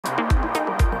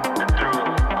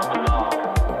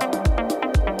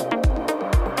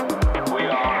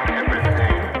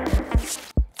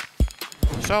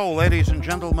So, ladies and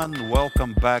gentlemen,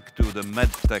 welcome back to the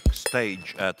MedTech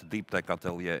stage at Deep Tech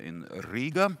Atelier in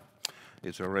Riga.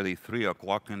 It's already 3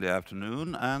 o'clock in the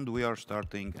afternoon, and we are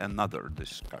starting another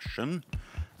discussion.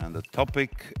 And the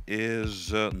topic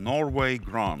is Norway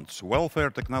grants, welfare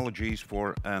technologies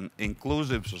for an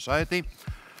inclusive society.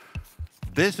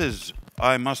 This is,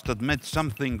 I must admit,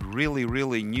 something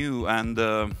really new and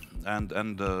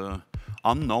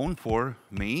unknown for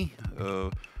me.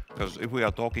 Because if we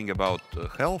are talking about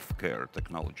healthcare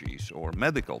technologies or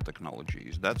medical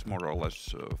technologies, that's more or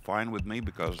less fine with me,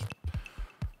 because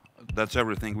that's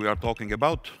everything we are talking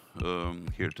about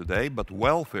here today. But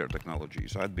welfare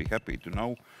technologies, I'd be happy to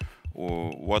know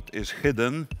what is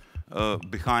hidden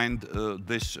behind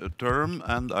this term,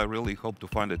 and I really hope to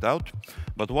find it out.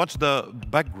 But what's the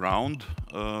background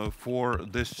for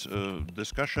this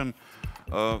discussion?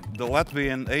 The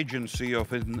Latvian Agency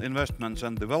of Investments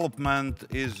and Development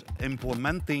is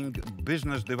implementing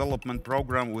business development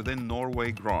program within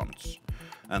Norway grants.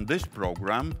 And this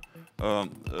program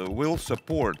will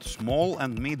support small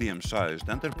and medium-sized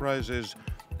enterprises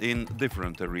in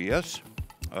different areas,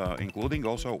 including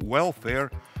also welfare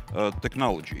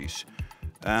technologies.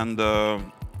 And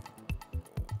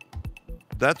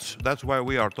that's why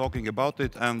we are talking about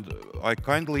it, and I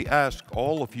kindly ask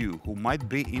all of you who might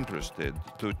be interested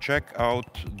to check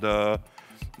out the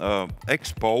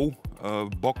expo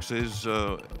boxes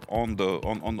on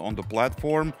the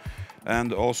platform,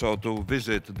 and also to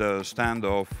visit the stand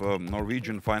of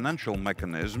Norwegian Financial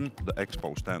Mechanism, the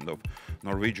expo stand of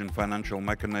Norwegian Financial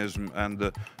Mechanism,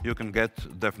 and you can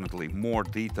get definitely more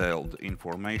detailed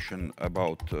information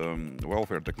about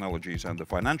welfare technologies and the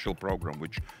financial program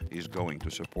which is going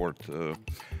to support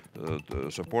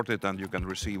it, and you can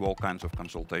receive all kinds of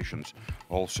consultations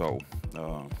also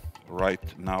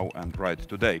right now and right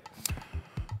today.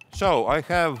 So I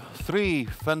have 3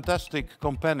 fantastic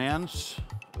companions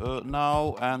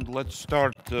now, and let's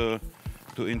start to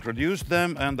introduce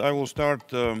them. And I will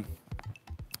start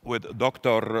with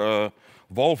Dr.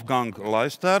 Wolfgang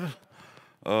Leister.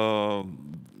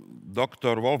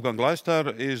 Dr. Wolfgang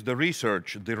Leister is the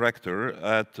research director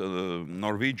at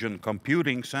Norwegian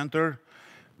Computing Center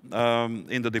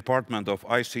in the Department of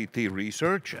ICT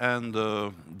Research, and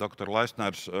Dr.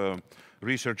 Leister's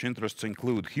research interests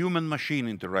include human-machine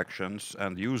interactions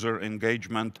and user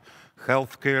engagement,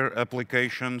 healthcare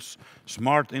applications,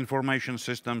 smart information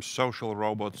systems, social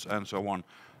robots, and so on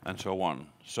and so on.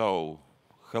 So,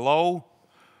 hello,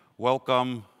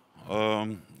 welcome,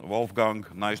 Wolfgang,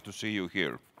 nice to see you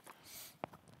here.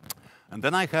 And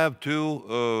then I have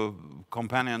 2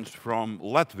 companions from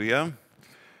Latvia.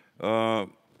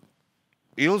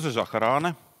 Ilze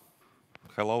Zaharāne.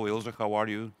 Hello, Ilze, how are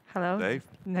you? Hello, today?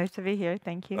 Nice to be here,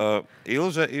 thank you.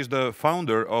 Ilze is the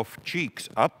founder of Cheeks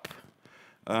Up,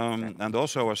 and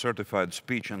also a certified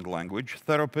speech and language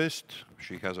therapist.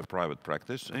 She has a private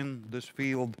practice in this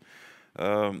field.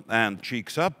 And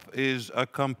Cheeks Up is a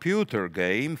computer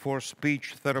game for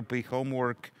speech therapy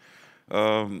homework.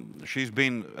 She's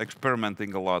been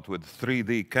experimenting a lot with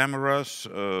 3D cameras,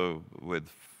 with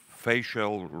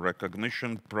facial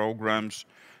recognition programs,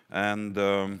 and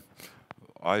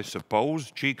I suppose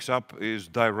Cheeks Up is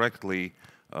directly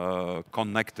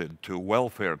connected to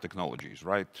welfare technologies,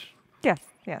 right? Yes,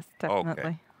 definitely.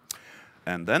 Okay.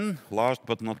 And then, last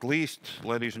but not least,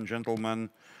 ladies and gentlemen,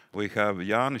 we have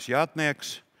Jānis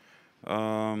Jātnieks.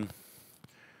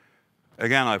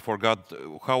 Again, I forgot,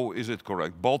 how is it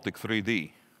correct? Baltic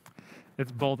 3D?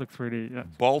 It's Baltic 3D, yes.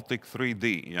 Baltic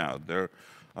 3D, yeah. There,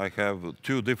 I have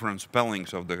 2 different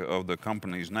spellings of the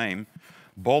company's name.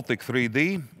 Baltic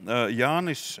 3D.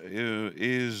 Jānis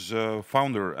is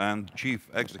founder and chief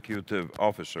executive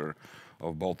officer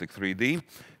of Baltic 3D.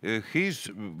 He's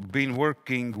been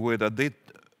working with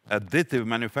additive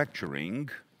manufacturing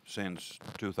since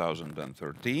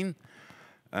 2013.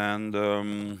 And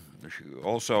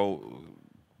also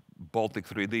Baltic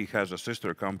 3D has a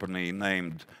sister company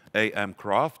named AM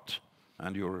Craft,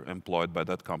 and you're employed by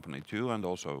that company too, and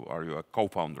also are you a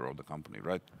co-founder of the company,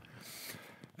 right?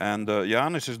 And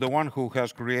Jānis is the one who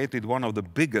has created one of the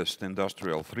biggest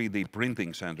industrial 3D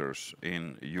printing centers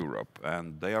in Europe,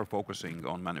 and they are focusing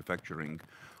on manufacturing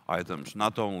items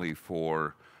not only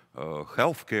for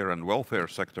healthcare and welfare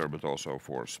sector, but also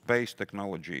for space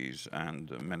technologies and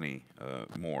many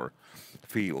more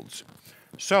fields.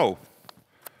 So,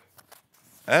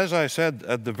 as I said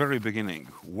at the very beginning,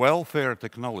 welfare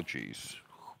technologies,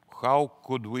 how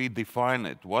could we define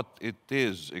it? What it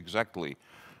is exactly?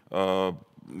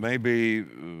 Maybe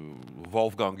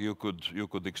Wolfgang, you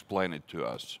could explain it to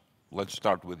us. Let's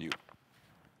start with you.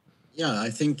 Yeah, I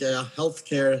think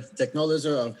healthcare technology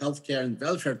or healthcare and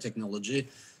welfare technology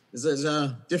is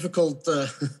a difficult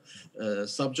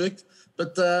subject,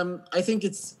 but I think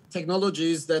it's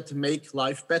technologies that make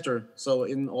life better. So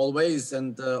in all ways,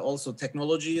 and also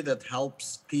technology that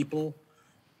helps people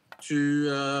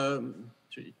to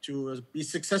be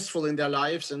successful in their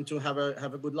lives and to have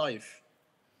a good life.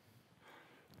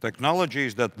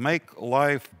 Technologies that make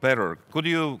life better. Could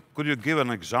you give an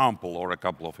example or a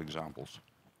couple of examples?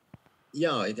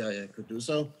 Yeah, I could do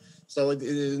so. So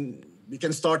we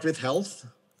can start with health.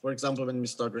 For example, when we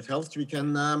start with health, we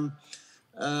can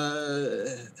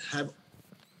have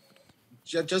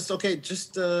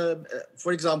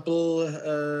for example,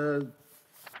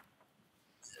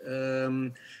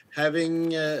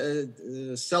 having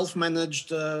self-managed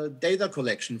data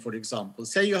collection. For example,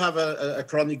 say you have a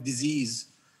chronic disease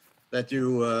that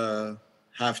you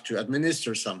have to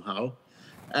administer somehow,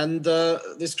 and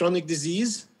this chronic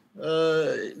disease.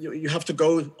 You have to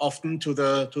go often to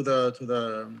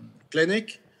the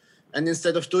clinic, and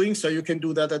instead of doing so, you can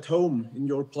do that at home in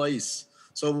your place.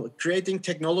 So creating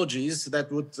technologies that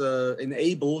would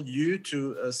enable you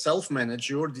to self-manage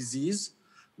your disease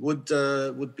would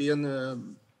be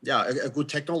a good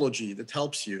technology that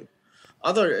helps you.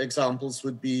 Other examples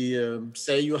would be,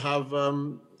 say you have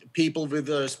people with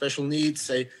special needs,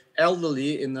 say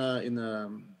elderly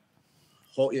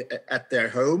at their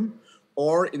home,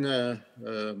 or in a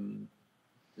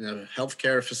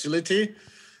healthcare facility.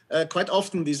 Quite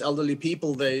often these elderly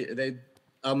people, they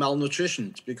are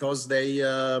malnutritioned because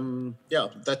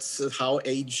that's how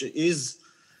age is.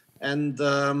 And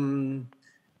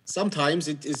sometimes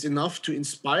it is enough to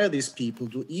inspire these people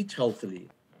to eat healthily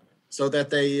so that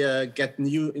they get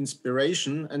new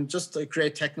inspiration, and just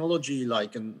create technology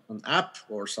like an app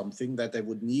or something that they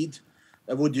would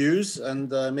use,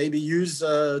 and maybe use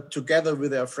together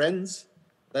with their friends,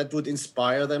 that would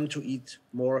inspire them to eat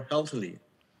more healthily.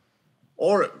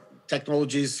 Or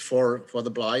technologies for the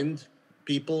blind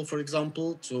people, for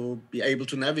example, to be able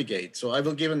to navigate. So I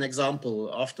will give an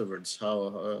example afterwards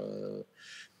how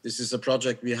this is a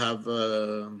project we have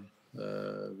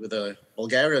with a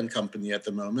Bulgarian company at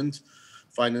the moment,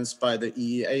 financed by the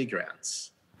EEA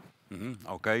grants. Mm-hmm.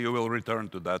 Okay, you will return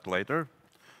to that later.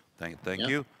 Thank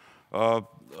you.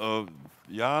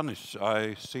 Jānis,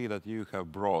 I see that you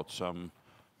have brought some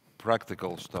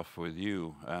practical stuff with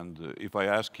you. And if I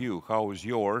ask you, how is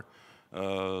your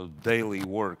daily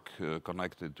work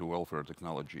connected to welfare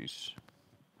technologies?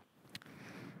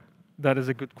 That is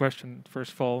a good question.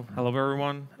 First of all, hello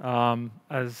everyone.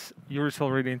 As Juris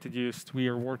already introduced, we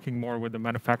are working more with the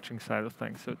manufacturing side of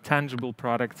things. So tangible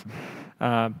products,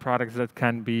 products that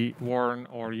can be worn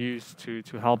or used to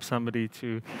help somebody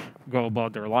to go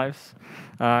about their lives.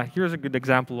 Here's a good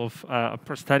example of a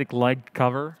prosthetic leg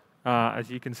cover. As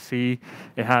you can see,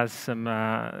 it has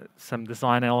some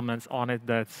design elements on it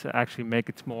that actually make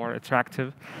it more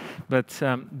attractive. But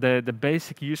the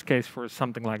basic use case for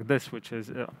something like this, which is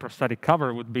a prosthetic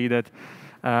cover, would be that,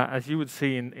 as you would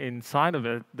see inside of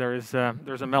it, there's a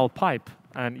metal pipe.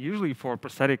 And usually for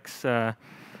prosthetics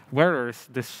wearers,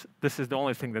 this is the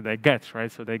only thing that they get,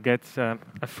 right? So they get a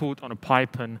foot on a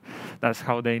pipe, and that's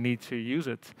how they need to use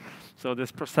it. So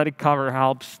this prosthetic cover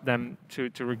helps them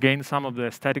to regain some of the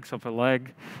aesthetics of a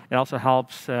leg. It also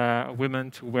helps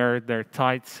women to wear their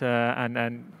tights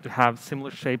and to have similar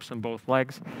shapes on both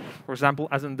legs. For example,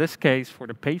 as in this case, for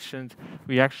the patient,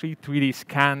 we actually 3D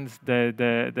scanned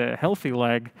the healthy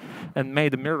leg and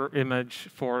made a mirror image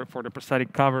for the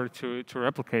prosthetic cover to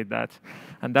replicate that.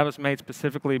 And that was made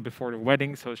specifically before the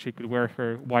wedding, so she could wear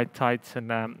her white tights and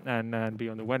be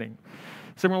on the wedding.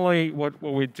 Similarly, what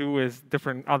we do is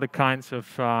different other kinds of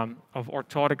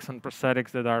orthotics and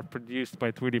prosthetics that are produced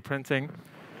by 3D printing.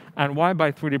 And why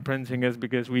by 3D printing is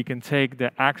because we can take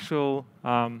the actual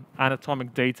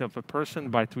anatomic data of a person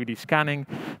by 3D scanning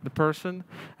the person,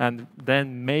 and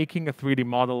then making a 3D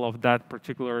model of that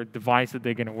particular device that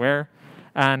they're going to wear,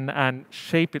 and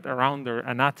shape it around their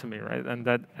anatomy, right? And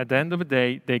that at the end of the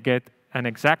day, they get an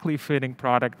exactly fitting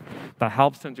product that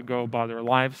helps them to go about their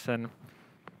lives. And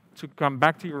to come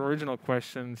back to your original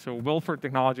question, so welfare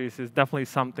technologies is definitely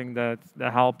something that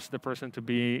helps the person to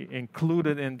be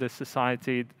included in the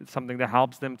society. It's something that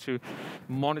helps them to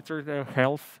monitor their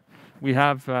health. We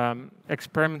have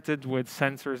experimented with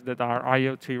sensors that are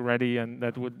IoT ready and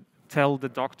that would tell the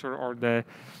doctor or the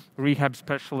rehab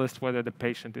specialist whether the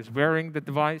patient is wearing the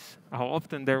device, how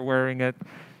often they're wearing it,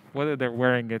 whether they're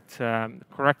wearing it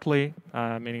correctly,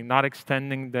 meaning not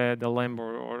extending the limb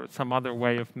or some other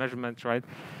way of measurement, right?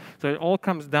 So it all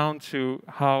comes down to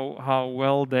how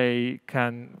well they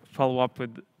can follow up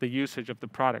with the usage of the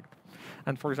product.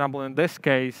 And for example, in this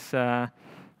case,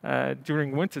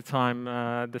 during wintertime,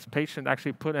 this patient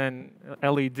actually put in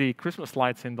LED Christmas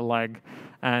lights in the leg,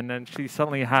 and then she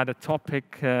suddenly had a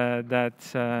topic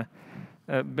that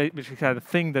basically had a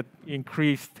thing that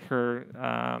increased her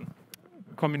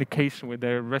communication with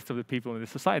the rest of the people in the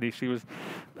society. She was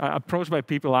approached by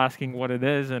people asking what it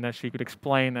is, and she could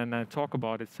explain and talk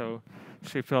about it. So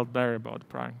she felt better about the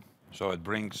product. So it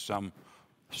brings some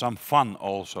fun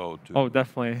also to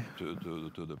definitely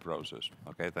to the process.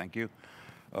 Okay, thank you.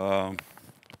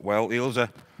 Well, Ilze,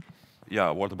 yeah,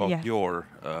 what about your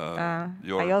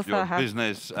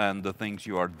business and the things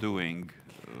you are doing?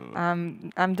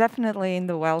 I'm definitely in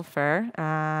the welfare,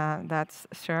 that's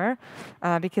sure,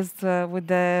 because with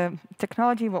the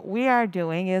technology, what we are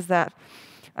doing is that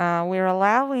we're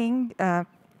allowing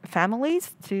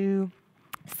families to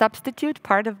substitute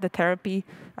part of the therapy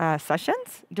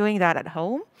sessions, doing that at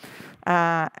home.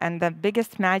 And the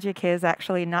biggest magic is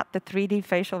actually not the 3D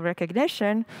facial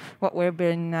recognition, what we've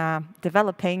been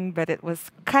developing, but it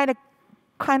was kind of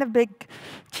big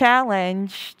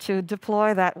challenge to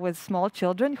deploy that with small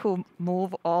children who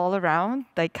move all around.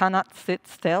 They cannot sit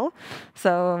still.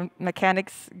 So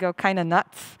mechanics go kind of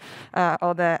nuts,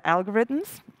 all the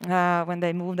algorithms, when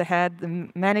they move the head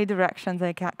in many directions,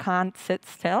 they can't sit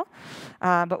still.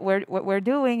 But what we're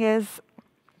doing is,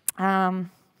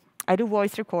 I do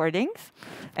voice recordings,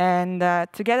 and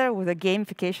together with the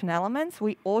gamification elements,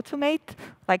 we automate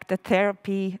like the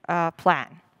therapy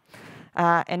plan.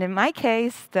 And in my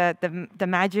case, the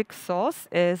magic sauce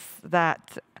is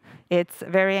that it's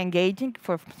very engaging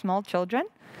for small children.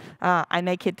 I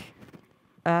make it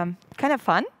kind of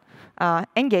fun,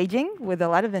 engaging with a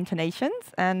lot of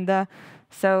intonations, and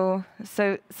so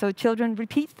children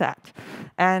repeat that.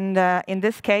 And in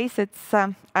this case, it's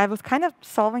I was kind of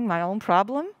solving my own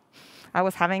problem. I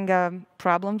was having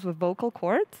problems with vocal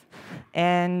cords,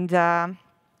 and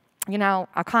you know,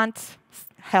 I can't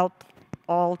help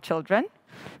all children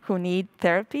who need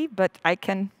therapy, but I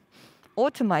can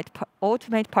automate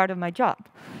part of my job,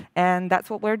 and that's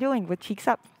what we're doing with Cheeks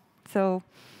Up. So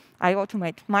I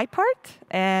automate my part,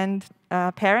 and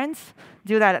parents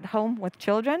do that at home with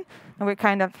children, and we're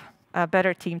kind of a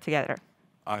better team together.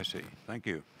 I see. Thank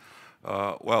you.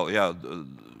 Well, yeah,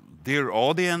 dear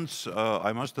audience,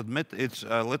 I must admit it's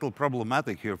a little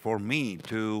problematic here for me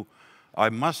to. I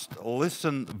must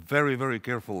listen very, very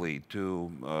carefully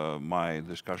to my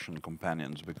discussion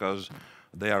companions because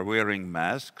they are wearing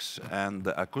masks, and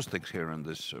the acoustics here in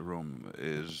this room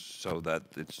is so that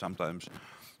it's sometimes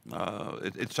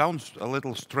it sounds a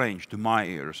little strange to my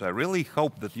ears. I really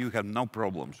hope that you have no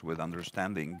problems with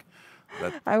understanding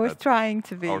that. I was trying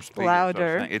to be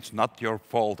louder. It's not your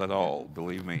fault at all,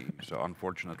 believe me. So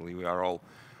unfortunately, we are all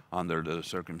under the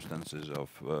circumstances of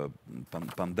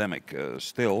pandemic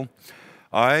still.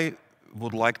 I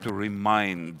would like to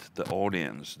remind the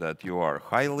audience that you are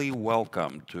highly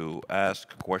welcome to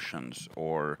ask questions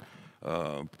or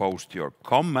post your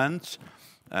comments.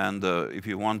 And if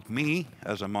you want me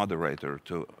as a moderator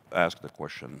to ask the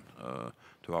question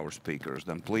to our speakers,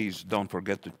 then please don't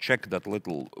forget to check that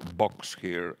little box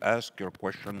here. Ask your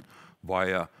question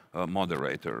via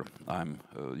moderator.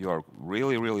 You are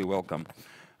really, really welcome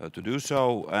to do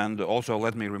so. And also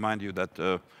let me remind you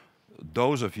that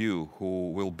those of you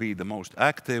who will be the most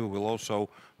active will also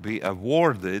be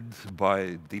awarded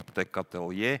by Tech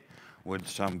Atelier with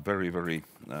some very, very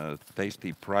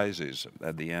tasty prizes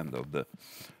at the end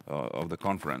of the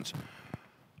conference.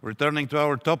 Returning to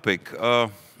our topic, here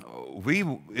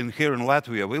in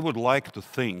Latvia, we would like to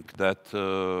think that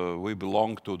we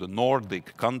belong to the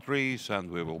Nordic countries and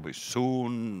we will be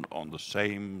soon on the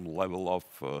same level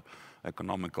of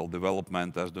economical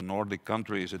development as the Nordic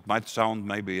countries. It might sound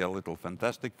maybe a little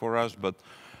fantastic for us, but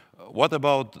what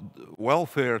about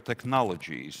welfare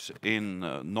technologies in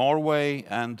Norway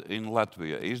and in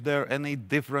Latvia? Is there any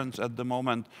difference at the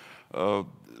moment?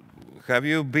 Have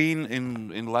you been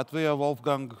in Latvia,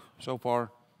 Wolfgang, so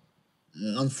far?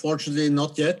 Unfortunately,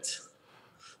 not yet.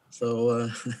 So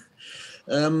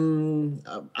I'm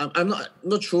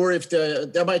not sure if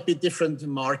there might be different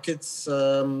markets.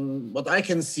 What I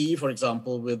can see, for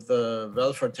example, with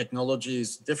welfare technology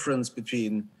is difference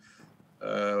between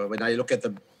when I look at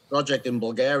the project in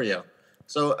Bulgaria.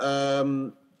 So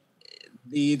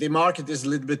the market is a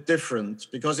little bit different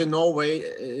because in Norway,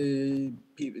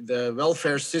 the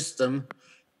welfare system,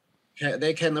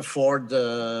 they can afford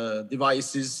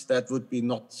devices that would be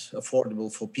not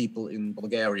affordable for people in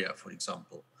Bulgaria, for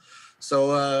example. So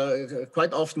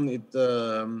quite often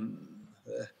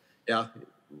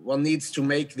one needs to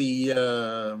make the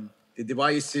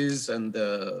devices and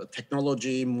the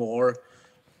technology more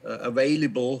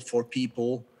available for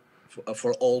people,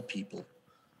 for all people.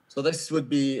 So this would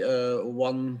be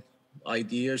one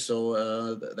idea. So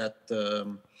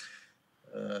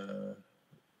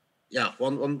yeah,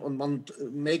 one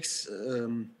makes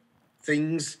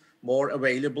things more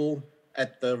available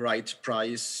at the right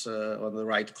price or the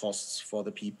right costs for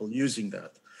the people using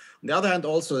that. On the other hand,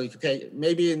 also, okay,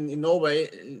 maybe in Norway,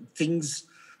 things,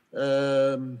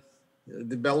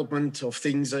 development of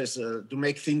things is to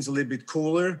make things a little bit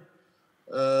cooler,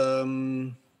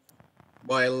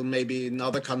 while maybe in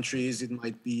other countries it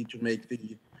might be to make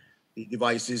the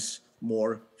devices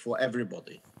more for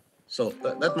everybody. So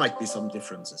that might be some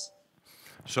differences.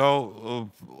 So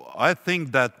I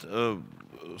think that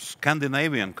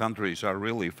Scandinavian countries are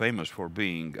really famous for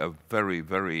being a very,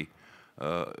 very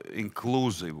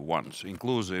inclusive ones.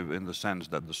 Inclusive in the sense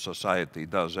that the society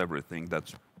does everything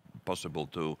that's possible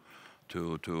to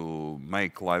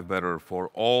make life better for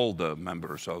all the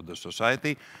members of the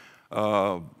society.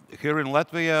 Here in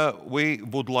Latvia, we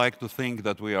would like to think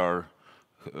that we are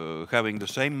having the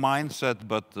same mindset,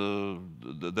 but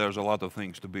there's a lot of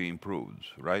things to be improved,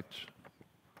 right?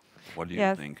 What do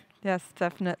you think? Yes,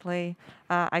 definitely.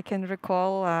 I can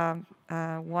recall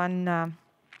one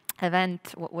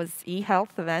event, what was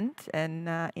e-health event in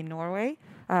Norway.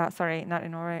 Sorry, not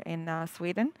in Norway, in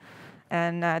Sweden.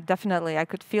 And definitely, I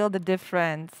could feel the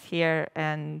difference here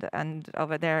and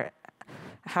over there,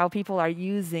 how people are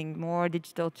using more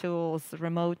digital tools,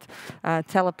 remote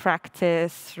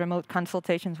telepractice, remote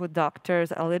consultations with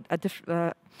doctors.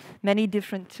 Many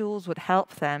different tools would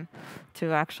help them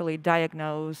to actually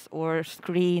diagnose or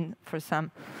screen for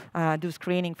some, do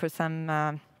screening for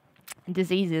some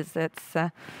diseases. It's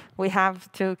we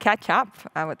have to catch up,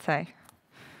 I would say.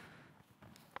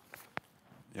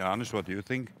 Jānis, what do you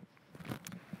think?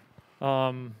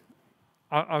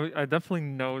 I definitely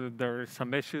know that there are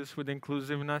some issues with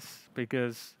inclusiveness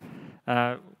because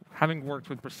having worked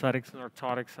with prosthetics and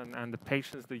orthotics and the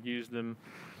patients that use them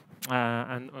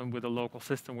and with the local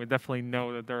system, we definitely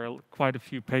know that there are quite a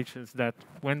few patients that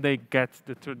when they get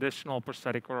the traditional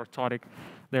prosthetic or orthotic,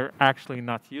 they're actually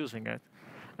not using it.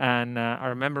 And I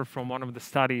remember from one of the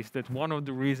studies that one of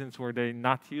the reasons why they're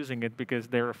not using it because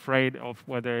they're afraid of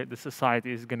whether the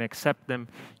society is going to accept them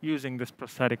using this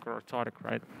prosthetic or orthotic,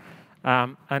 right?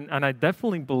 And I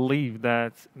definitely believe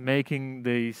that making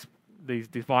these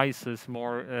devices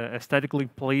more aesthetically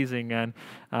pleasing and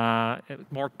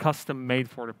more custom made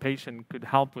for the patient could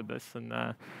help with this. And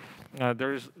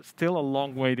there's still a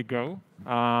long way to go.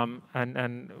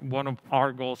 And one of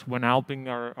our goals when helping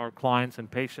our clients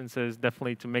and patients is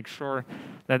definitely to make sure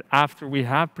that after we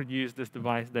have produced this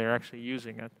device, they're actually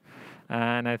using it.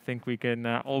 And I think we can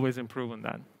always improve on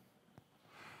that.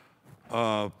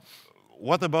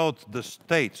 What about the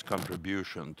state's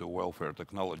contribution to welfare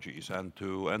technologies and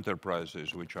to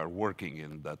enterprises which are working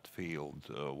in that field?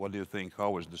 What do you think?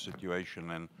 How is the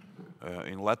situation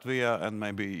in Latvia? And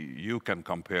maybe you can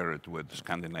compare it with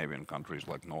Scandinavian countries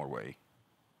like Norway.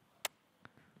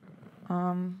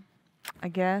 I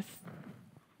guess.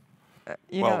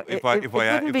 Well, if I'm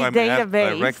asked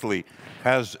directly,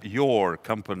 has your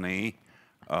company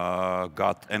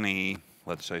got any,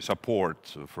 let's say,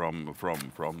 support from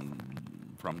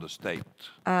the state?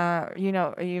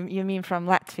 You mean from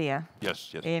Latvia?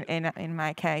 Yes. In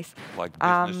my case, like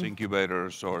business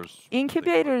incubators or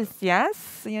incubators,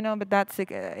 yes. But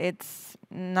it's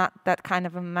not that kind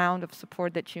of amount of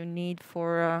support that you need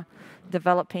for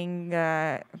developing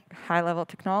high-level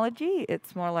technology.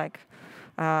 It's more like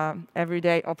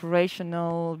everyday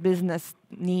operational business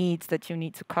needs that you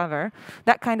need to cover.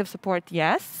 That kind of support,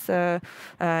 yes.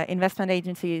 Investment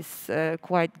agency is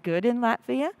quite good in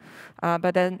Latvia.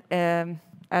 But then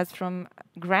as from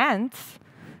grants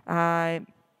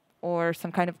or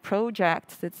some kind of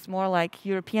projects, it's more like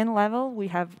European level. We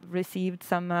have received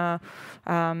some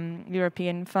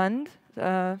European fund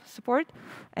support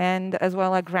and as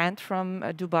well a grant from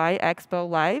Dubai Expo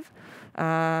Live.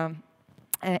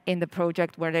 In the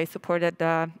project where they supported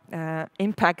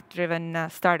impact-driven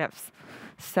startups.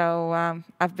 So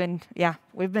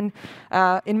we've been,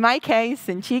 in my case,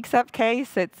 in Cheeksup's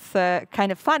case, it's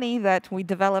kind of funny that we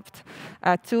developed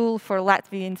a tool for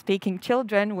Latvian-speaking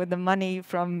children with the money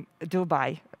from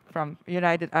Dubai, from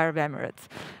United Arab Emirates.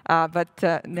 But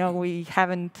no, we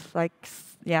haven't,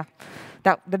 the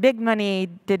big money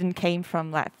didn't came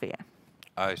from Latvia.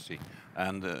 I see.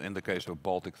 And in the case of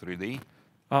Baltic 3D?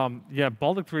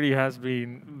 Baltic 3D has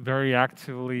been very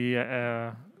actively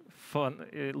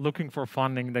looking for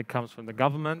funding that comes from the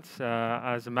government.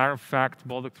 As a matter of fact,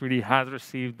 Baltic 3D has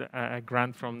received a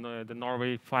grant from the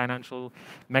Norway financial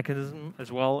mechanism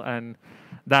as well, and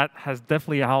that has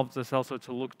definitely helped us also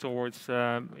to look towards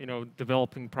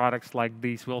developing products like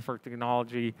these welfare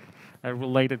technology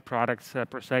related products,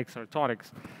 prosthetics and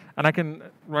orthotics. And I can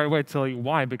right away tell you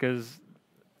why, because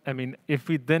I mean, if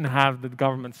we didn't have the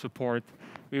government support,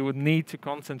 we would need to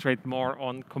concentrate more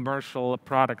on commercial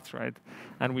products, right?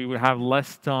 And we would have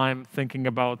less time thinking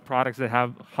about products that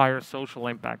have higher social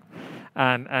impact.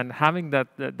 And having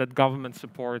that government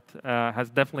support has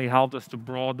definitely helped us to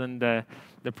broaden the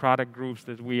product groups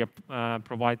that we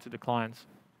provide to the clients.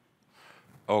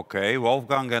 Okay,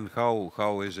 Wolfgang, and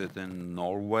how is it in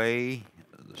Norway?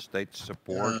 The state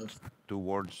support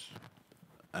towards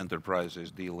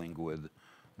enterprises dealing with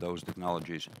those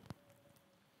technologies?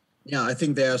 Yeah, I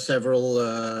think there are several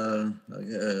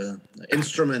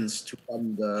instruments to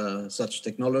fund such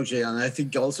technology, and I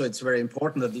think also it's very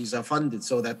important that these are funded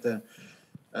so that the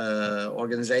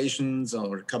organizations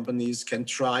or companies can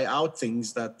try out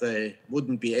things that they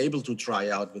wouldn't be able to try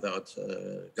out without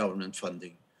government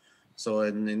funding. So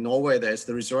in Norway, there's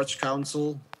the Research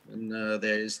Council, and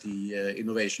there is the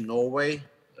Innovation Norway,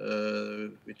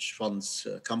 which funds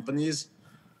companies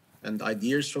and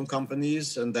ideas from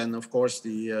companies. And then, of course,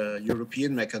 the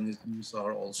European mechanisms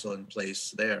are also in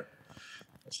place there.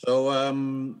 So,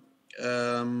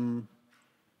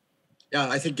 yeah,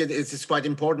 I think it's quite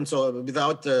important. So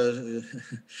without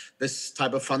this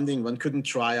type of funding, one couldn't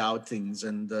try out things,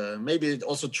 and maybe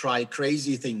also try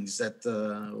crazy things that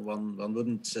one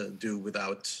wouldn't do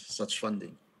without such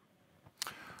funding.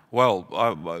 Well,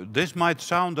 this might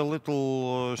sound a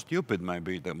little stupid,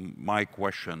 maybe, my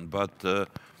question, but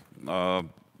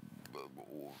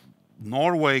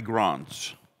Norway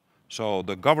grants. So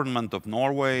the government of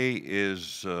Norway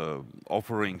is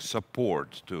offering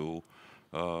support to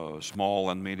small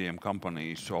and medium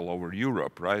companies all over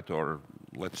Europe, right? Or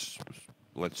let's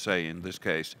say in this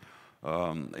case,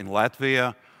 in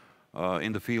Latvia,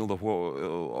 in the field of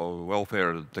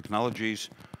welfare technologies.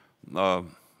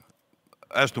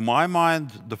 As to my mind,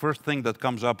 the first thing that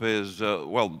comes up is,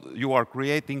 well, you are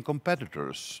creating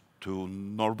competitors to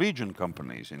Norwegian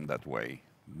companies in that way,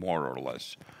 more or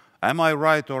less. Am I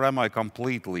right or am I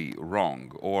completely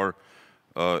wrong? Or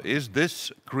is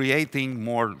this creating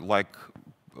more like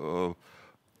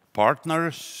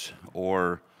partners,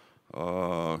 or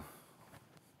so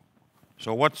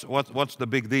what's the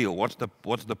big deal? What's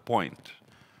the point?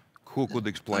 Who could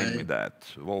explain me that?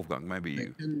 Wolfgang, maybe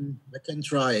you. I can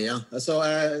try, yeah. So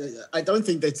I don't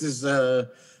think this is,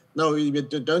 no, we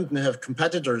don't have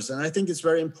competitors. And I think it's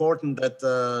very important that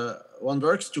one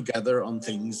works together on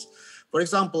things. For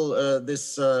example,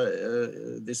 this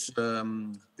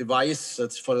device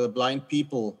that's for the blind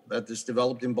people that is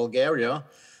developed in Bulgaria,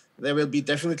 there will be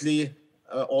definitely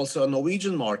also a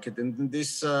Norwegian market. And in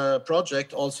this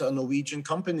project, also a Norwegian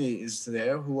company is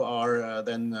there who are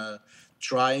then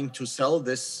trying to sell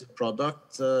this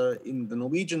product in the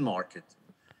Norwegian market,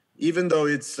 even though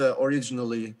it's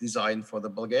originally designed for the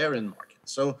Bulgarian market.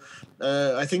 So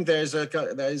I think there's a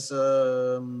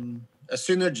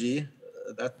synergy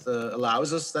that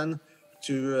allows us then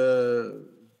to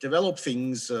develop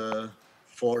things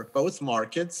for both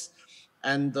markets,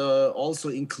 and also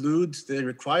include the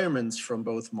requirements from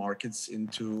both markets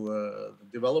into the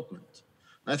development.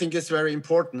 I think it's very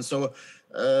important. So,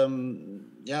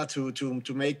 yeah,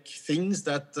 to make things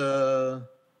that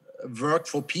work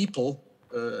for people,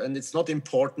 and it's not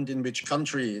important in which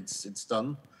country it's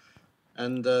done.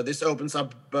 And this opens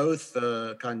up both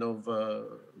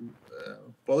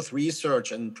both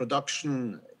research and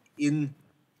production in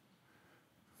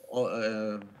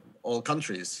all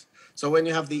countries. So when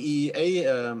you have the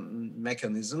EEA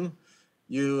mechanism,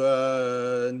 you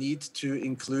need to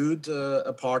include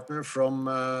a partner from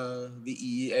the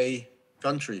EEA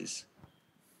countries.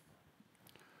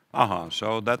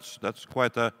 So that's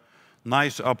quite a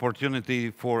nice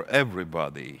opportunity for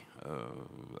everybody,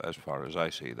 as far as I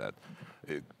see that.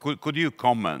 Could you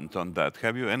comment on that?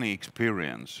 Have you any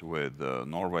experience with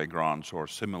Norway grants or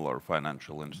similar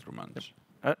financial instruments?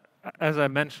 As I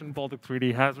mentioned, Baltic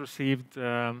 3D has received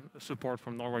support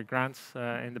from Norway grants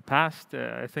in the past.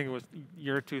 I think it was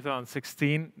year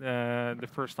 2016, the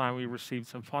first time we received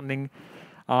some funding.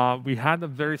 We had a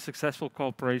very successful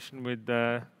cooperation with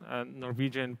the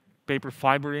Norwegian Paper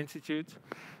Fiber Institute,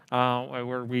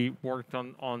 where we worked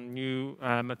on new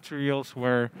materials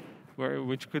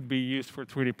which could be used for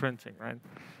 3D printing, right?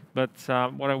 But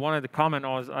what I wanted to comment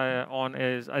on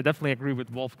is I definitely agree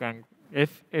with Wolfgang.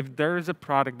 If there is a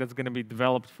product that's going to be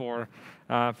developed for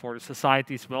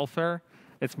society's welfare,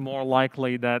 it's more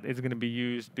likely that it's going to be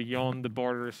used beyond the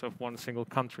borders of one single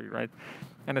country, right?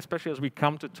 And especially as we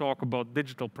come to talk about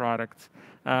digital products,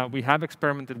 we have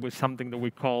experimented with something that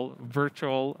we call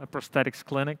virtual prosthetics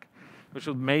clinic, which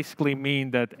would basically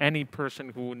mean that any person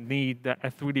who would need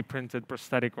a 3D printed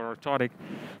prosthetic or orthotic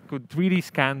could 3D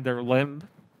scan their limb,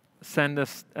 send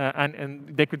us,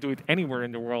 and they could do it anywhere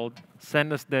in the world,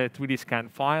 send us the 3D scan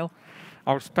file.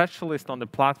 Our specialist on the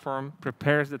platform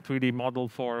prepares the 3D model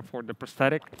for the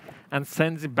prosthetic and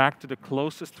sends it back to the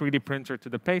closest 3D printer to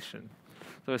the patient.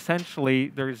 So essentially,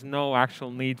 there is no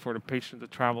actual need for the patient to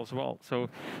travel as well. So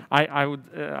I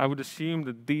would assume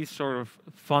that these sort of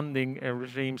funding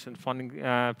regimes and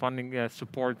funding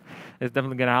support is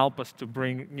definitely going to help us to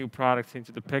bring new products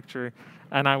into the picture.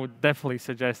 And I would definitely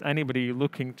suggest anybody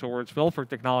looking towards welfare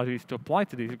technologies to apply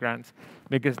to these grants,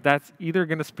 because that's either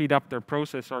going to speed up their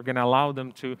process or going to allow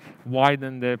them to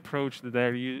widen the approach that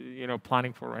they're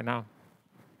planning for right now.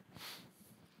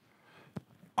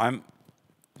 I'm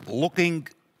looking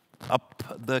up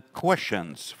the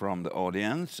questions from the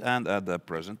audience, and at the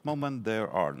present moment there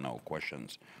are no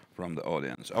questions from the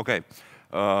audience. Okay,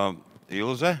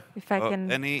 Ilze, If I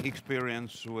can, any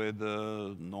experience with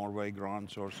Norway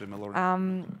grants or similar?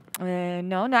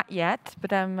 no, not yet,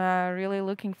 but I'm really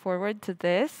looking forward to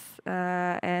this,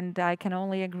 and I can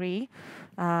only agree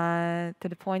to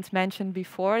the points mentioned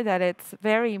before that it's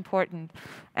very important,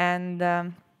 and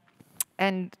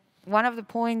one of the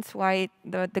points why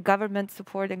the government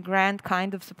support and grant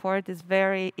kind of support is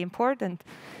very important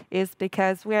is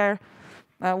because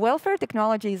welfare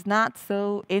technology is not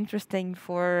so interesting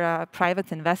for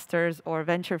private investors or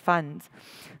venture funds.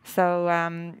 So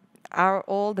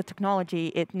all the technology,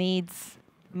 it needs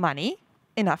money,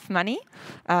 enough money,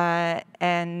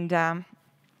 and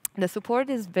the support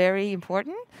is very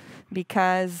important,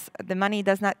 because the money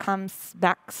does not come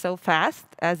back so fast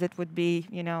as it would be,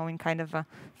 in kind of a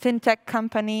fintech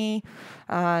company,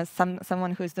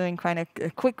 someone who's doing kind of a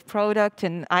quick product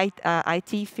in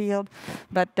IT field.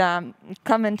 But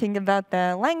commenting about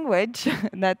the language,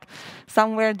 that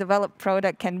somewhere developed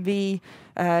product can be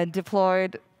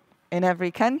deployed in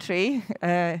every country,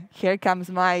 here comes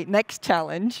my next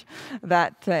challenge,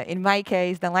 that in my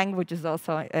case, the language is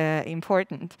also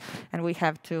important, and we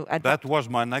have to adapt. That was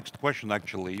my next question,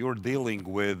 actually. You're dealing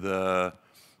with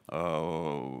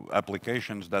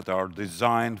applications that are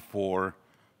designed for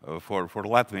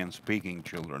Latvian-speaking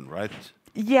children, right?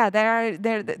 Yeah,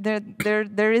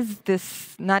 there is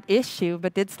this not issue,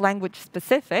 but it's language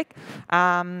specific.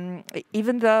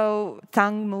 Even though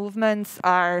tongue movements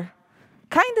are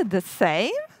kind of the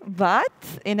same, but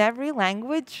in every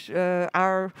language,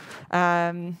 our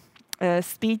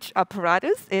speech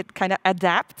apparatus, it kind of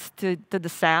adapts to the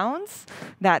sounds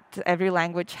that every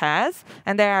language has.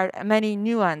 And there are many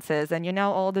nuances, and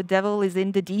all the devil is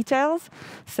in the details.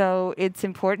 So it's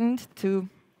important to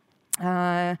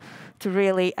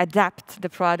really adapt the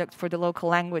product for the local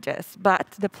languages. But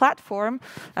the platform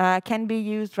can be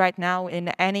used right now in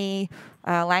any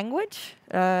language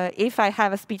if I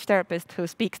have a speech therapist who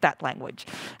speaks that language.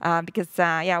 Because,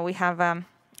 we have a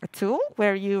tool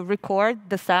where you record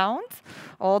the sounds,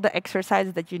 all the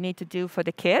exercises that you need to do for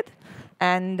the kid.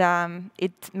 And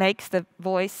it makes the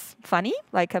voice funny,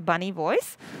 like a bunny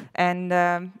voice. And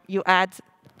you add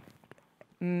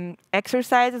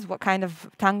exercises, what kind of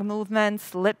tongue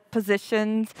movements, lip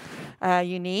positions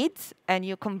you need, and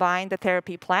you combine the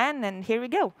therapy plan, and here we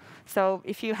go. So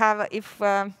if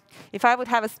I would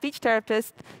have a speech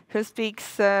therapist who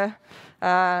speaks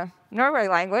Norway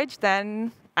language,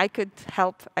 then I could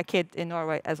help a kid in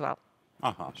Norway as well.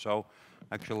 So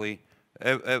actually,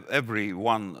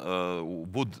 everyone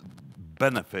would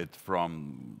benefit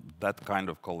from that kind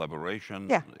of collaboration,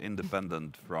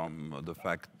 independent from the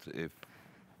fact if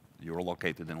you're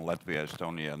located in Latvia,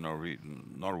 Estonia,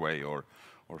 Norway, or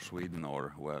Sweden,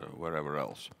 or wherever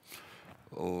else.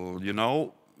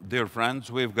 Dear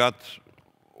friends, we've got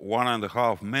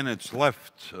 1.5 minutes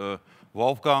left.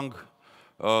 Wolfgang,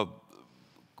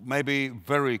 maybe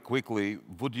very quickly,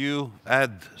 would you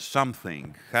add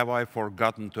something? Have I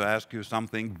forgotten to ask you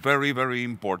something very, very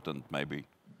important, maybe?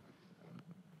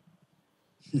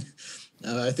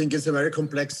 I think it's a very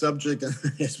complex subject, and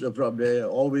there's probably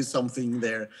always something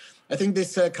there. I think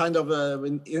this kind of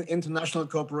international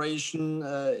cooperation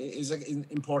is an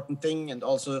important thing, and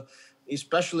also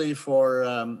especially for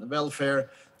welfare,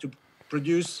 to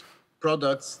produce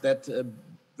products that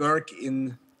work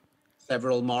in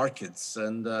several markets,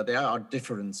 and there are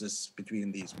differences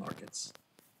between these markets.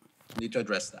 We need to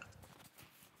address that.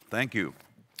 Thank you.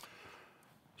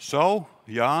 So,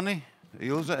 Jāni,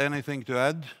 Ilze, anything to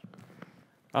add?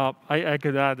 I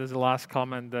could add as a last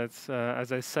comment that,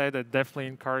 as I said, I definitely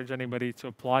encourage anybody to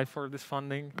apply for this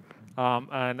funding.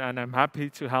 And I'm happy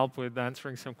to help with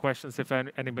answering some questions if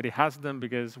anybody has them,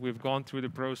 because we've gone through the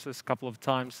process a couple of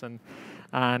times,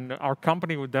 and our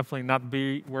company would definitely not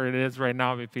be where it is right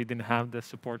now if we didn't have the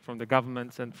support from the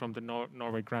governments and from the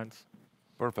Norway grants.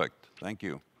 Perfect. Thank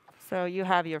you. So you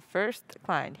have your first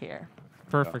client here.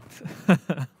 Perfect.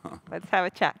 Let's have a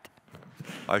chat.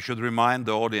 I should remind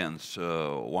the audience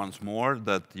once more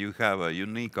that you have a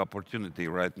unique opportunity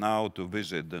right now to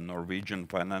visit the Norwegian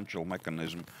Financial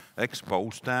Mechanism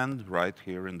Expo stand right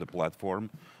here in the platform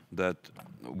that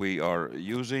we are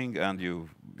using, and you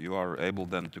are able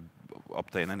then to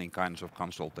obtain any kinds of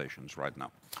consultations right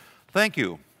now. Thank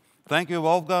you. Thank you,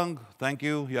 Wolfgang. Thank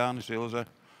you, Jānis, Ilze.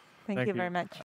 Thank you very much.